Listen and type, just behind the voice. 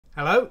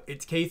Hello,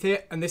 it's Keith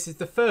here, and this is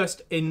the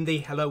first in the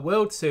Hello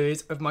World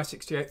series of my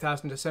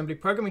 68000 assembly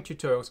programming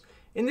tutorials.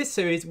 In this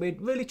series, we're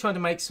really trying to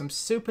make some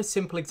super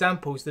simple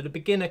examples that a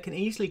beginner can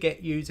easily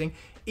get using,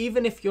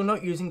 even if you're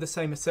not using the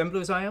same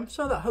assembler as I am,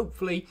 so that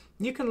hopefully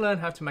you can learn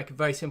how to make a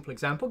very simple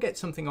example, get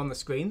something on the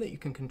screen that you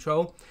can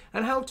control,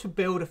 and how to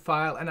build a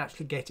file and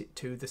actually get it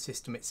to the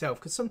system itself,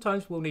 because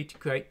sometimes we'll need to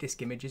create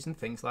disk images and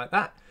things like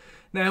that.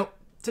 Now,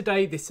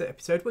 today, this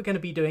episode, we're going to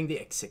be doing the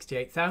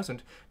X68000.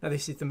 Now,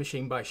 this is the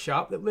machine by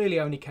Sharp that really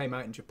only came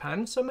out in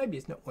Japan, so maybe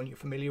it's not one you're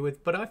familiar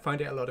with, but I find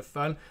it a lot of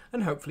fun,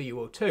 and hopefully you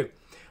will too.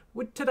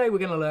 Today, we're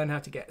going to learn how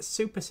to get a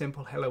super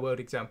simple Hello World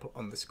example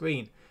on the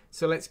screen.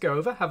 So let's go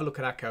over, have a look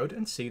at our code,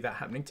 and see that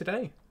happening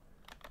today.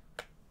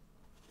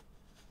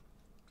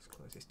 Let's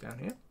close this down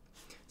here.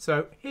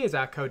 So here's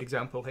our code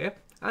example here,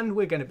 and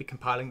we're going to be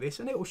compiling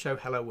this, and it will show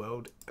Hello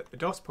World at the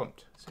DOS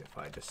prompt. So if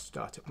I just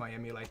start up my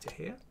emulator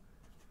here.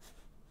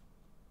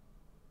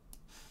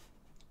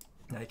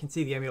 Now you can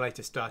see the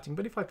emulator starting,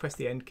 but if I press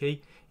the end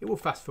key, it will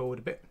fast forward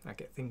a bit. I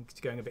get things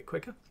going a bit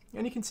quicker.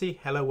 And you can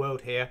see Hello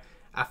World here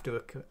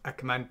after a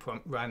command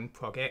prompt ran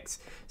progx.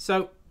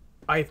 So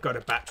I've got a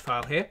batch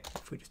file here.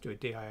 If we just do a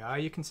dir,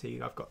 you can see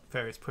I've got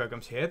various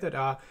programs here that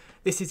are,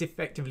 this is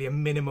effectively a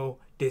minimal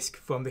disk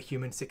from the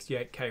Human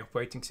 68K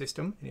operating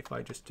system. And if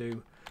I just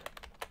do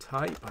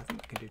type, I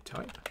think I can do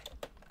type,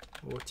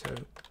 auto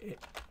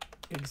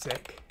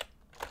exec,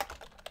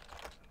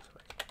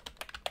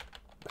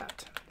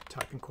 that.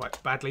 Typing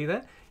quite badly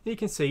there. You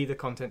can see the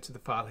contents of the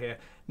file here.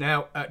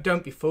 Now,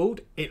 don't be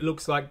fooled. It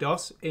looks like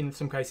DOS. In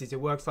some cases, it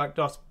works like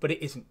DOS, but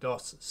it isn't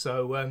DOS.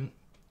 So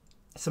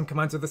some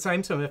commands are the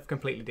same, some are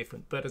completely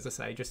different. But as I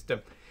say, just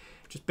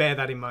bear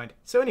that in mind.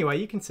 So anyway,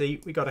 you can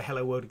see we got a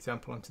Hello World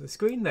example onto the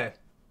screen there.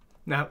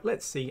 Now,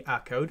 let's see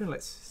our code and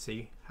let's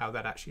see how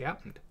that actually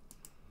happened.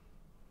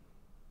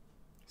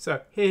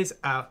 So here's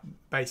our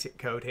basic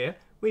code here.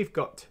 We've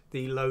got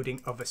the loading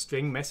of a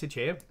string message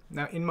here.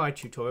 Now in my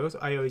tutorials,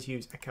 I always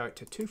use a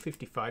character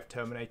 255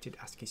 terminated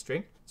ASCII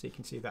string. So you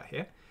can see that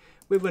here.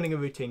 We're running a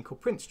routine called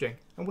print string,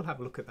 and we'll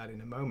have a look at that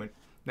in a moment.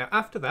 Now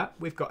after that,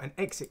 we've got an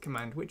exit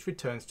command which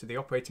returns to the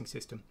operating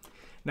system.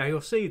 Now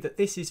you'll see that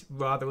this is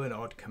rather an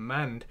odd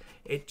command.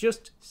 It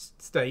just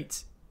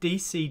states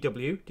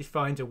DCW,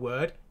 defines a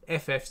word,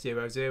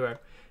 FF00.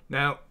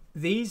 Now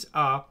these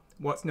are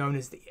what's known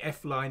as the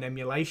F-line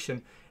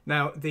emulation.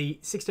 Now, the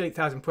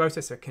 68000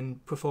 processor can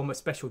perform a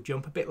special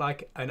jump, a bit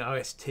like an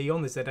OST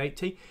on the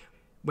Z80,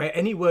 where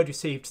any word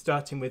received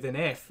starting with an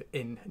F,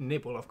 in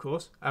nibble of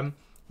course,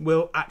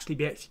 will actually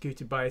be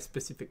executed by a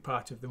specific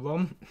part of the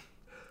ROM.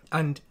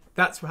 And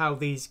that's how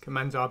these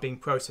commands are being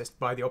processed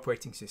by the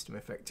operating system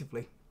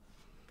effectively.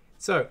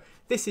 So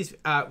this is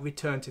our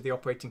return to the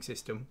operating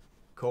system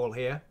call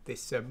here,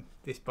 this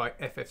byte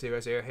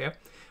FF00 here,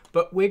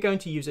 but we're going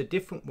to use a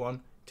different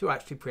one to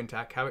actually print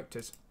our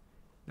characters.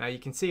 Now you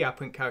can see our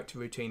print character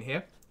routine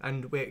here,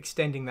 and we're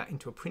extending that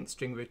into a print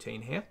string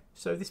routine here.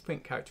 So this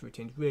print character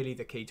routine is really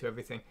the key to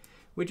everything.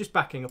 We're just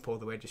backing up all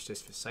the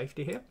registers for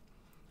safety here.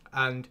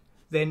 And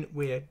then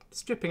we're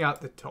stripping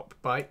out the top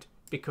byte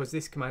because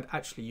this command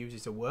actually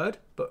uses a word,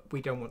 but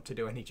we don't want to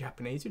do any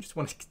Japanese. We just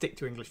want to stick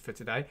to English for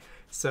today.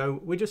 So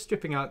we're just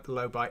stripping out the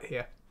low byte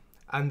here.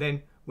 And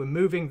then we're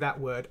moving that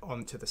word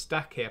onto the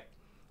stack here.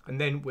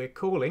 And then we're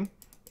calling,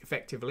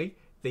 effectively,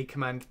 the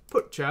command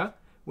putchar,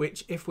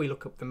 which if we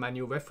look up the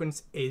manual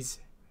reference is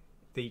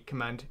the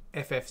command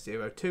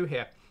FF02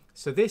 here.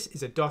 So this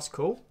is a DOS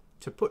call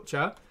to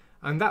putchar,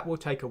 and that will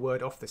take a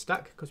word off the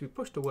stack because we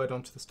pushed a word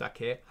onto the stack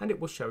here, and it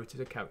will show it as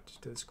a character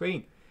to the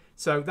screen.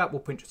 So that will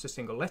print just a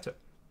single letter.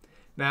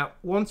 Now,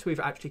 once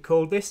we've actually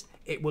called this,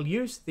 it will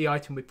use the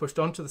item we pushed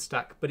onto the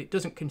stack, but it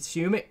doesn't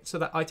consume it, so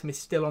that item is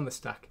still on the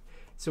stack.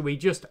 So we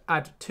just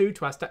add 2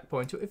 to our stack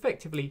pointer,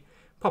 effectively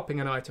popping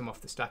an item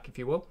off the stack, if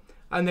you will,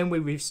 and then we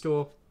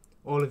restore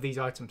all of these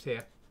items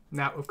here.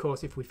 Now, of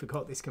course, if we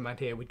forgot this command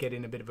here, we'd get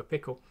in a bit of a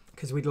pickle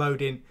because we'd load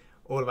in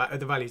all of our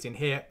other values in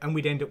here and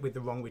we'd end up with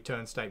the wrong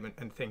return statement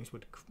and things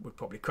would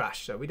probably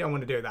crash. So we don't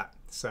want to do that.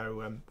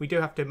 So we do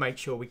have to make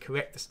sure we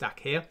correct the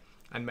stack here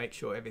and make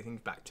sure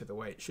everything's back to the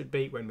way it should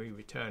be when we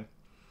return.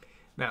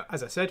 Now,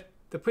 as I said,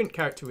 the print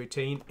character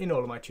routine in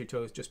all of my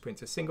tutorials just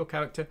prints a single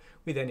character.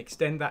 We then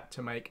extend that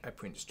to make a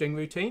print string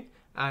routine.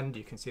 And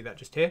you can see that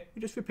just here.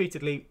 We just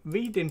repeatedly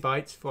read in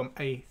bytes from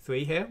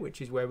A3 here,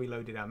 which is where we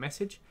loaded our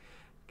message.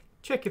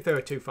 Check if they're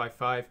a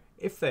 255.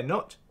 If they're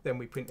not, then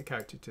we print the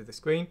character to the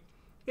screen.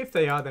 If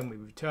they are, then we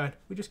return.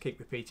 We just keep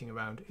repeating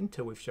around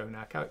until we've shown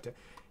our character.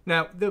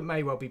 Now, there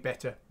may well be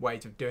better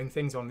ways of doing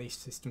things on these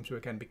systems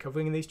we're going to be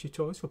covering in these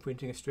tutorials for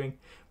printing a string,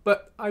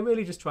 but I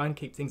really just try and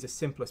keep things as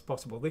simple as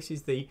possible. This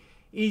is the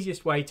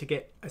easiest way to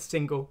get a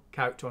single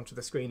character onto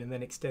the screen and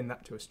then extend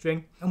that to a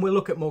string, and we'll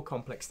look at more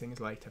complex things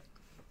later.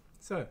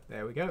 So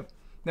there we go.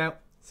 Now,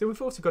 so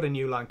we've also got a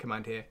new line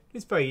command here.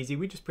 It's very easy.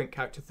 We just print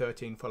character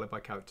 13 followed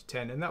by character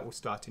 10, and that will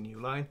start a new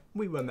line.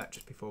 We run that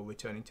just before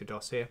returning to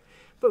DOS here.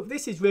 But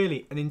this is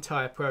really an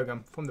entire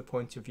program from the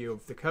point of view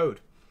of the code.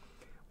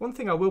 One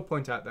thing I will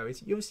point out though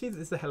is you'll see that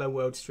there's the hello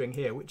world string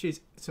here, which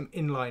is some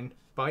inline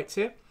bytes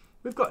here.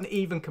 we've got an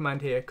even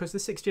command here because the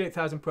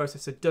 68000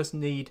 processor does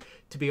need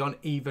to be on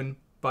even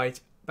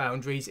byte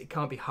boundaries. It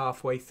can't be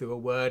halfway through a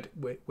word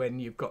when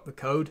you've got the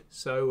code.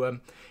 So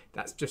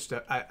that's just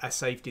a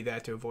safety there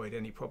to avoid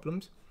any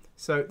problems.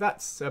 So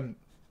that's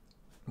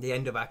the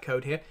end of our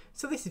code here.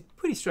 So this is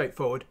pretty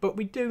straightforward, but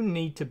we do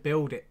need to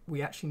build it.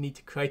 We actually need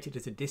to create it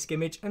as a disk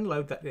image and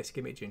load that disk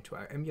image into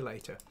our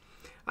emulator.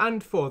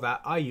 And for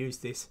that, I use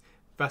this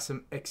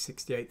Vasm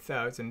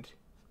X68000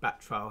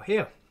 batch file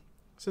here.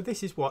 So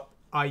this is what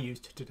I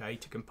used today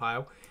to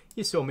compile.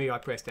 You saw me, I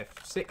pressed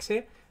F6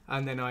 here,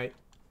 and then I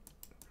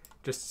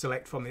just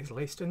select from this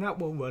list, and that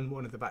will run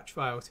one of the batch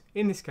files,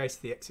 in this case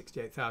the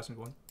X68000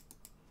 one.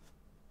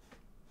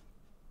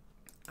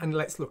 And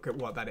let's look at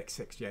what that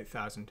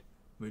X68000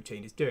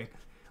 routine is doing.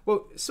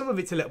 Well, some of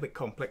it's a little bit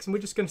complex, and we're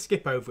just going to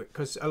skip over it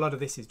because a lot of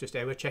this is just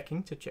error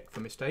checking to check for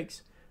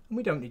mistakes, and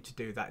we don't need to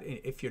do that.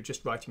 If you're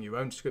just writing your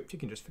own script, you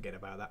can just forget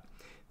about that.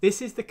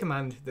 This is the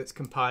command that's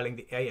compiling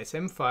the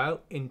ASM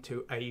file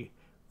into a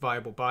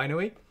viable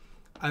binary,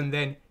 and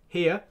then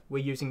here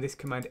we're using this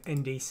command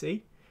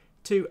ndc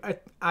to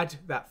add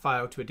that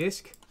file to a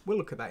disk. We'll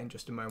look at that in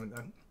just a moment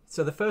though.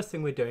 So the first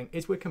thing we're doing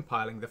is we're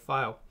compiling the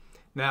file.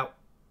 Now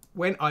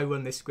when I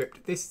run this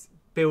script, this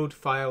build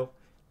file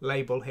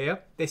label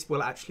here, this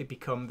will actually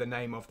become the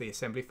name of the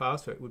assembly file,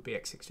 so it would be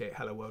x68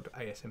 hello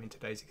world.asm in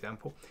today's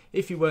example.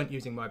 If you weren't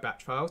using my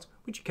batch files,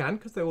 which you can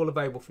because they're all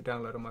available for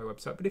download on my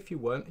website, but if you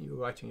weren't and you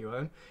were writing your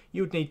own,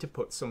 you would need to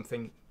put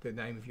something, the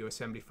name of your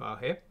assembly file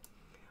here.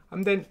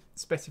 I'm then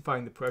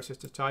specifying the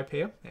processor type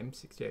here,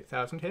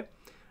 M68000 here.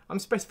 I'm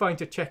specifying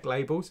to check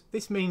labels.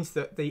 This means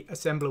that the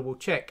assembler will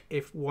check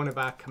if one of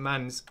our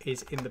commands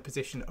is in the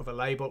position of a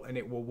label, and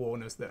it will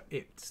warn us that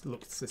it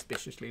looks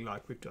suspiciously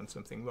like we've done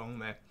something wrong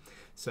there.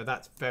 So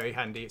that's very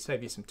handy. It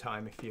saves you some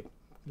time if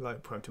you're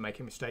prone to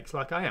making mistakes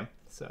like I am.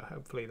 So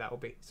hopefully that will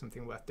be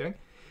something worth doing.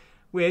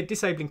 We're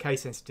disabling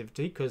case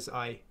sensitivity because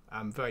I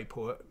am very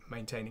poor at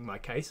maintaining my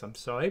case. I'm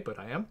sorry, but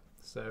I am.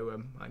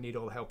 So I need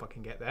all the help I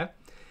can get there.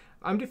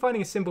 I'm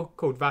defining a symbol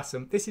called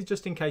Vasm. This is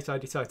just in case I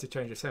decide to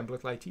change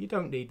assemblers later. You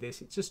don't need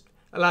this. It just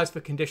allows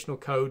for conditional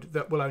code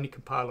that will only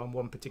compile on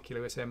one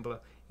particular assembler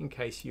in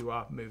case you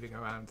are moving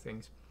around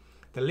things.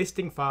 The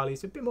listing file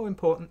is a bit more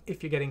important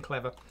if you're getting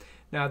clever.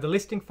 Now the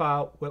listing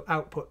file will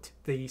output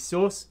the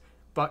source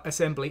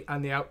assembly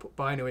and the output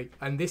binary,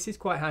 and this is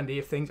quite handy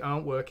if things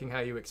aren't working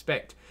how you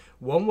expect.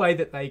 One way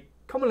that they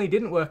commonly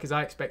didn't work as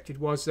I expected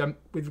was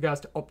with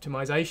regards to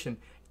optimization.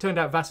 Turned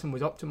out Vasm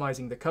was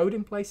optimizing the code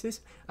in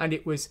places, and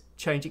it was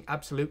changing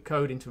absolute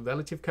code into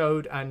relative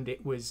code, and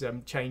it was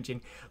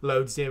changing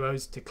load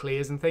zeros to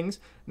clears and things.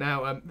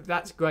 Now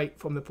that's great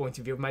from the point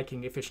of view of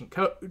making efficient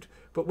code,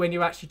 but when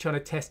you're actually trying to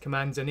test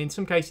commands and in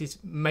some cases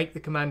make the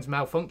commands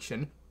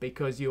malfunction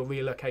because you're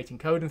relocating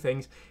code and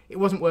things, it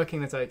wasn't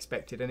working as I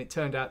expected, and it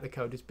turned out the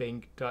code is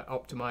being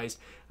optimized.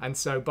 And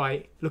so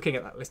by looking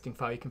at that listing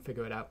file you can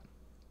figure it out.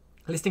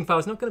 A listing file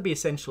is not going to be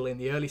essential in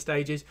the early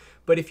stages,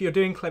 but if you're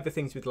doing clever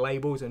things with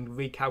labels and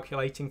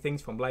recalculating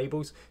things from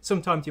labels,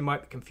 sometimes you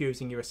might be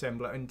confusing your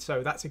assembler, and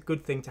so that's a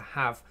good thing to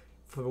have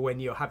for when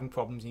you're having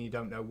problems and you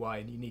don't know why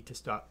and you need to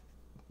start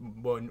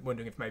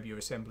wondering if maybe your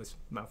assembler's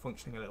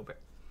malfunctioning a little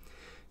bit.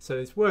 So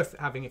it's worth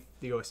having if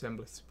your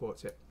assembler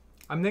supports it.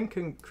 I'm then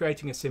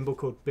creating a symbol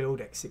called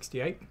build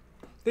X68.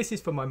 This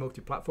is for my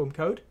multi-platform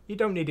code. You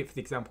don't need it for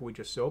the example we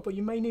just saw, but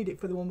you may need it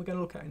for the one we're going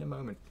to look at in a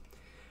moment.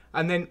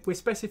 And then we're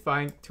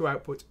specifying to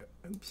output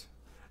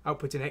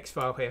an X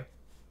file here.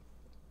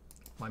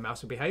 My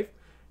mouse will behave.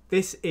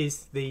 This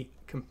is the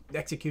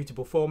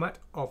executable format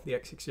of the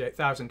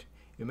X68000.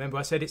 Remember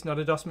I said it's not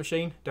a DOS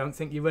machine? Don't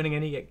think you're running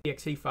any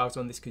exe files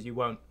on this because you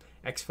won't.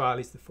 X file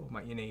is the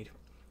format you need.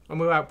 And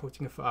we're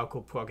outputting a file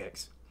called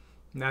progx.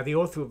 Now the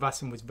author of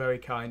Vasm was very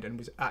kind and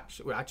was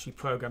actually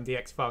programmed the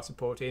X file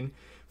support in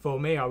for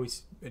me. I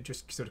was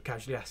just sort of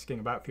casually asking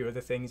about a few other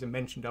things and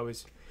mentioned I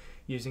was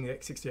using the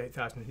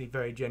X68000, and he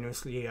very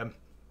generously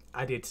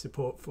added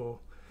support for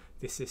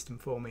this system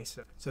for me.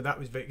 So that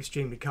was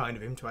extremely kind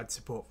of him to add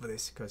support for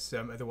this, because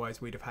otherwise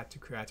we'd have had to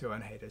create our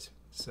own headers.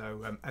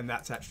 So and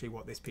that's actually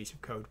what this piece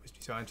of code was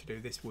designed to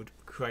do. This would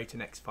create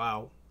an X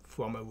file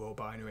from a raw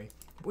binary.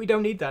 But we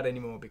don't need that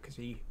anymore because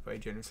he very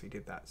generously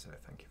did that, so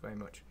thank you very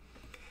much.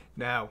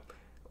 Now,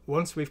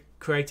 once we've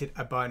created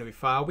a binary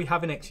file, we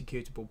have an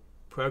executable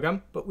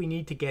program, but we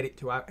need to get it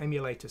to our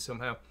emulator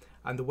somehow.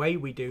 And the way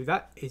we do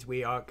that is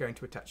we are going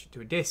to attach it to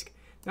a disk.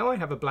 Now I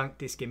have a blank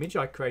disk image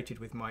I created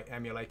with my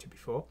emulator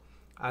before,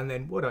 and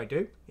then what I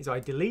do is I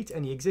delete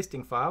any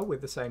existing file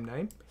with the same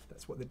name.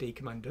 That's what the D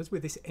command does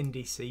with this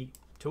ndc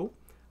tool,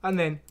 and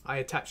then I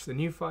attach the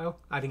new file,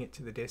 adding it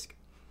to the disk.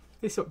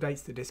 This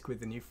updates the disk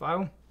with the new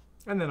file,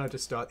 and then I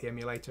just start the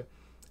emulator.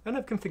 And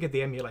I've configured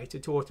the emulator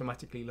to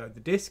automatically load the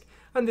disk,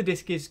 and the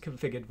disk is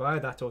configured via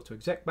that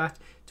autoexecbat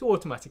to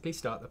automatically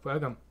start the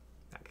program.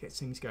 That gets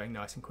things going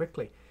nice and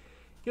quickly.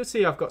 You'll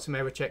see I've got some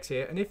error checks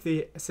here, and if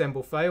the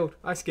assemble failed,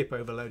 I skip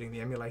over loading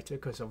the emulator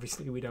because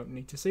obviously we don't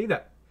need to see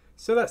that.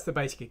 So that's the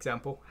basic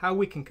example, how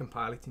we can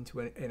compile it into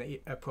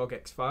a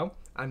progx file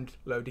and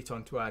load it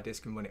onto our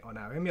disk and run it on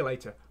our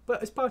emulator.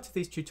 But as part of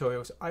these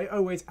tutorials, I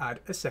always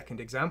add a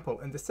second example,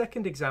 and the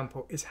second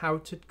example is how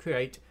to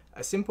create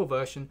a simple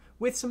version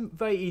with some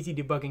very easy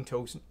debugging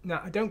tools.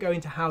 Now, I don't go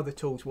into how the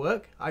tools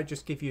work, I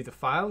just give you the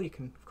file. You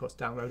can, of course,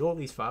 download all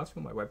these files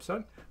from my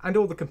website and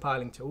all the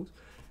compiling tools.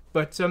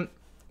 But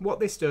what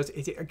this does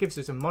is it gives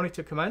us a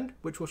monitor command,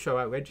 which will show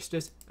our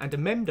registers, and a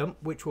memdump,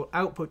 which will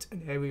output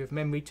an area of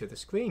memory to the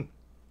screen.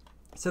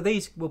 So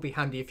these will be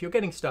handy if you're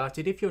getting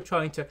started, if you're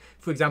trying to,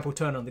 for example,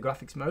 turn on the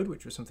graphics mode,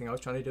 which was something I was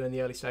trying to do in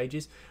the early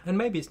stages, and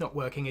maybe it's not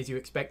working as you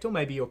expect, or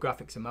maybe your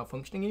graphics are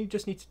malfunctioning and you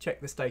just need to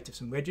check the state of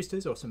some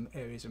registers or some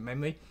areas of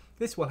memory.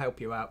 This will help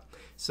you out.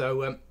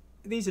 So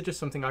these are just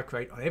something I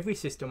create on every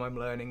system I'm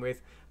learning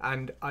with,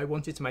 and I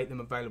wanted to make them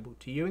available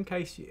to you in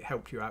case it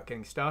helped you out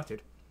getting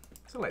started.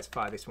 So let's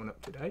fire this one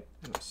up today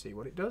and let's see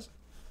what it does.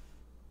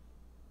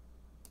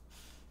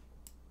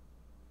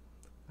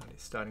 And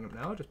it's starting up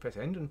now. I'll just press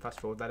end and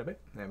fast forward that a bit.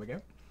 There we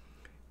go.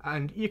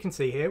 And you can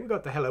see here we've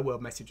got the hello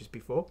world messages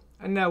before,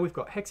 and now we've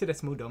got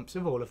hexadecimal dumps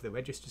of all of the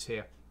registers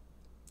here.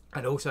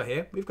 And also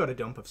here we've got a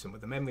dump of some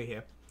of the memory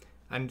here.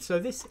 And so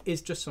this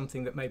is just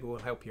something that maybe will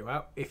help you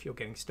out if you're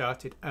getting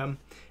started.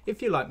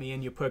 If you're like me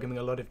and you're programming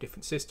a lot of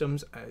different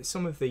systems,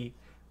 some of the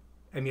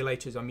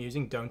emulators I'm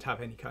using don't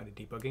have any kind of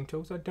debugging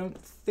tools. I don't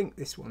think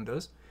this one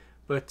does,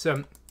 but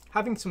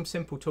having some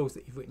simple tools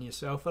that you've written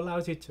yourself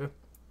allows you to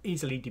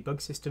easily debug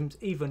systems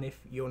even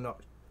if you're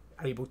not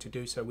able to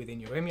do so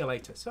within your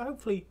emulator. So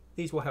hopefully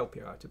these will help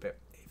you out a bit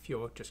if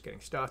you're just getting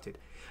started.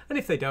 And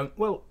if they don't,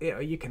 well,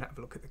 you can have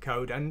a look at the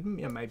code and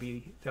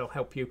maybe they'll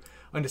help you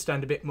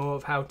understand a bit more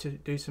of how to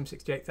do some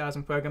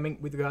 68000 programming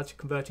with regards to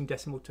converting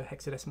decimal to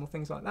hexadecimal,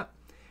 things like that.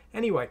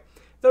 Anyway,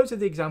 those are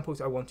the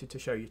examples I wanted to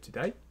show you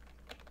today.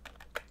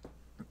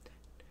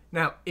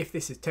 Now, if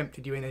this has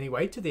tempted you in any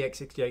way to the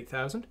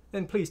X68000,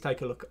 then please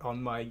take a look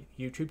on my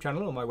YouTube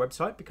channel or my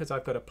website, because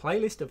I've got a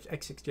playlist of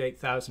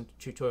X68000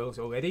 tutorials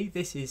already.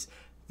 This is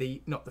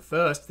not the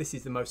first, this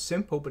is the most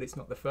simple, but it's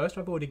not the first.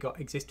 I've already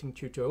got existing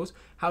tutorials,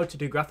 how to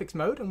do graphics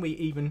mode, and we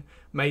even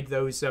made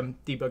those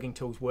debugging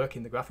tools work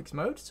in the graphics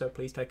mode, so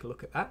please take a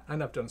look at that.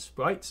 And I've done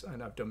sprites,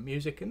 and I've done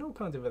music, and all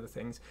kinds of other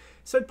things.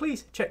 So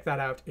please check that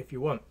out if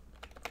you want.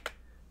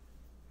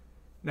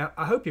 Now,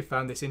 I hope you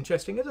found this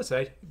interesting. As I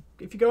said,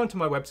 if you go onto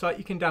my website,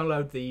 you can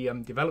download the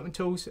development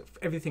tools,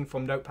 everything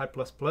from Notepad++,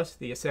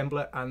 the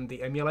assembler and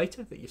the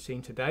emulator that you've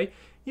seen today.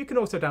 You can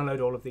also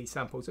download all of these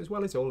samples as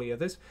well as all the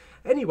others.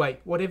 Anyway,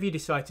 whatever you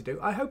decide to do,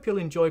 I hope you'll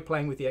enjoy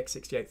playing with the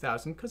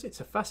X68000 because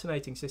it's a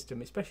fascinating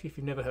system, especially if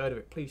you've never heard of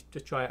it. Please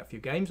just try out a few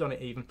games on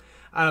it even.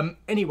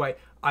 Anyway,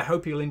 I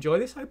hope you'll enjoy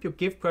this. I hope you'll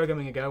give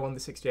programming a go on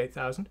the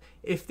 68000.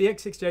 If the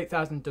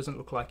X68000 doesn't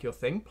look like your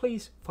thing,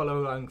 please follow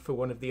along for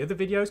one of the other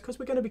videos because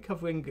we're going to be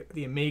covering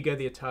the Amiga,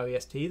 the Atari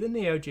ST, the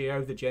Neo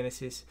Geo, the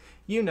Genesis,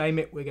 you name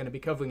it, we're going to be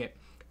covering it.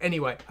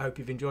 Anyway, I hope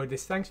you've enjoyed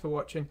this. Thanks for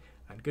watching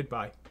and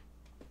goodbye.